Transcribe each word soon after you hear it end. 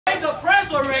The press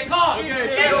will record.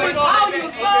 This is how you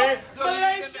serve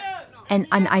Malaysia. An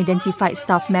unidentified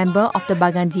staff member of the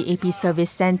Bagan DAP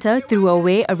Service Centre threw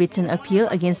away a written appeal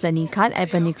against learning khat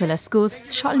at vernacular schools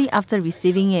shortly after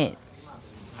receiving it.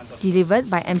 Delivered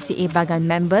by MCA Bagan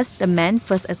members, the man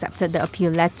first accepted the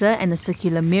appeal letter and a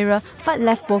circular mirror but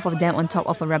left both of them on top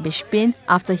of a rubbish bin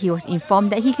after he was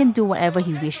informed that he can do whatever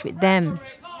he wished with them.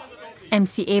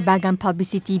 MCA Bagan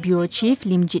Publicity Bureau Chief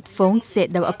Lim Jit Fong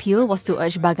said the appeal was to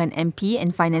urge Bagan MP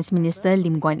and Finance Minister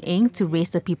Lim Guan to raise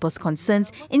the people's concerns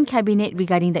in Cabinet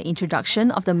regarding the introduction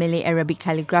of the Malay-Arabic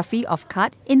calligraphy of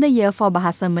khat in the Year 4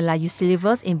 Bahasa Melayu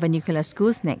syllabus in vernacular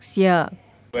schools next year.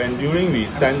 During we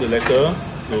send the letter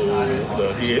to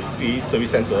the DAP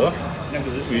Service Centre,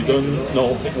 we don't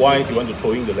know why he want to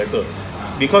throw in the letter.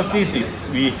 Because this is,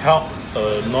 we help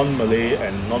non-Malay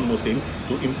and non-Muslim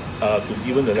to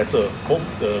given the letter. Hope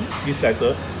this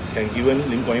letter can give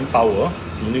Lim Guan power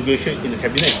to negotiate in the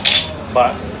cabinet.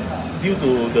 But due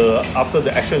to after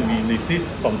the action we received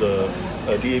from the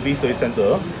DAP Service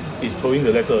Centre, is throwing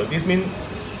the letter. This means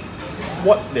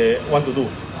what they want to do.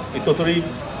 It totally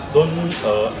don't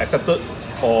accept it,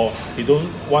 or they don't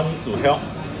want to help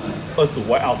us to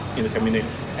wipe out in the cabinet.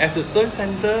 As a service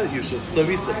center, you should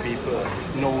service the people,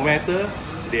 no matter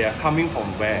they are coming from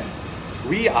where.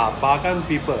 We are Bagan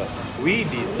people. We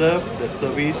deserve the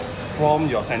service from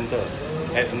your center.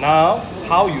 And now,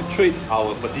 how you treat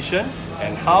our petition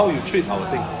and how you treat our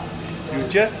things. You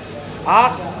just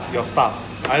ask your staff.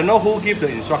 I don't know who give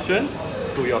the instruction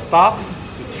to your staff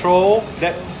to throw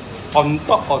that on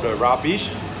top of the rubbish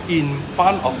in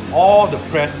front of all the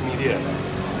press media.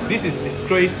 This is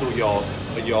disgrace to your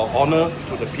honor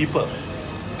to the people.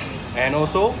 And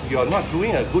also, you are not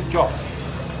doing a good job.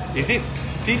 Is it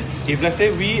this, if let's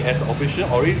say we as opposition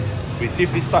already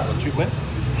receive this type of treatment,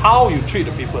 how you treat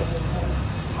the people?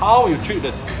 How you treat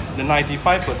the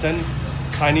 95%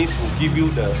 Chinese who give you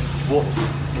the vote?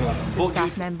 The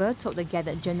staff member told the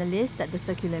gathered journalists that the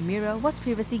circular mirror was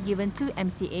previously given to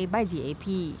MCA by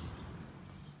DAP.